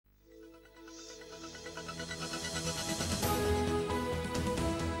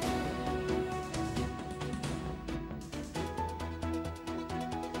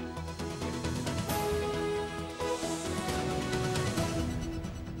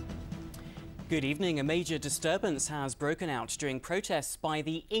Good evening. A major disturbance has broken out during protests by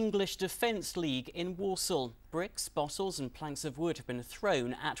the English Defence League in Walsall. Bricks, bottles and planks of wood have been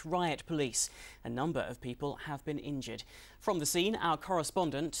thrown at riot police. A number of people have been injured. From the scene, our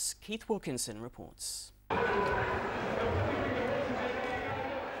correspondent Keith Wilkinson reports.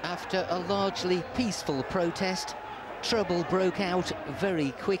 After a largely peaceful protest, trouble broke out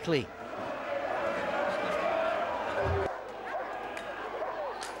very quickly.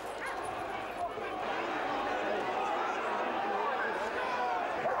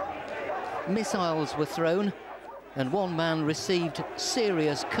 Missiles were thrown and one man received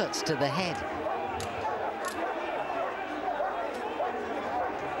serious cuts to the head.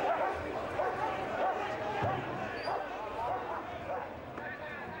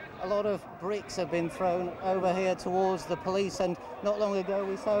 A lot of bricks have been thrown over here towards the police, and not long ago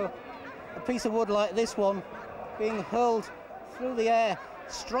we saw a piece of wood like this one being hurled through the air,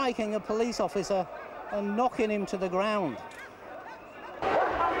 striking a police officer and knocking him to the ground.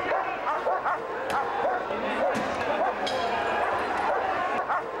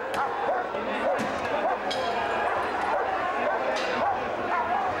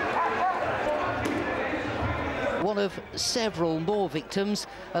 One of several more victims,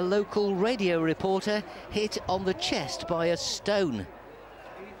 a local radio reporter, hit on the chest by a stone.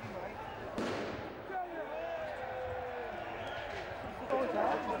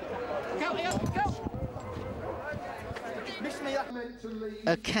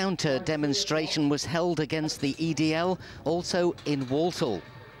 A counter-demonstration was held against the EDL, also in Walsall.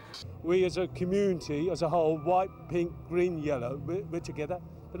 We as a community, as a whole, white, pink, green, yellow, we're together.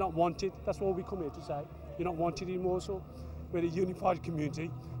 We're not wanted. That's what we come here to say. You're not wanted in Walsall. We're a unified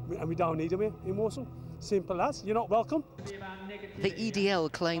community and we don't need them here in Walsall. Simple as, you're not welcome. The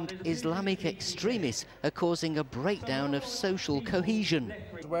EDL claimed Islamic extremists are causing a breakdown of social cohesion.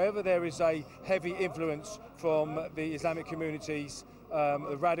 Wherever there is a heavy influence from the Islamic communities,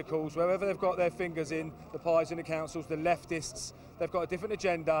 the radicals, wherever they've got their fingers in, the pies in the councils, the leftists, they've got a different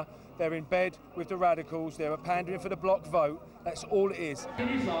agenda, they're in bed with the radicals, they're pandering for the bloc vote, that's all it is.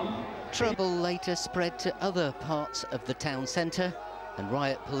 Trouble later spread to other parts of the town centre, and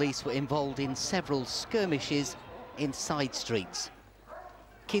riot police were involved in several skirmishes in side streets.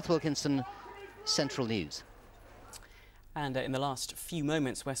 Keith Wilkinson, Central News. And in the last few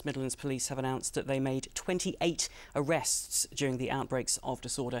moments, West Midlands Police have announced that they made 28 arrests during the outbreaks of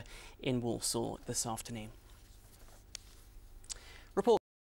disorder in Walsall this afternoon.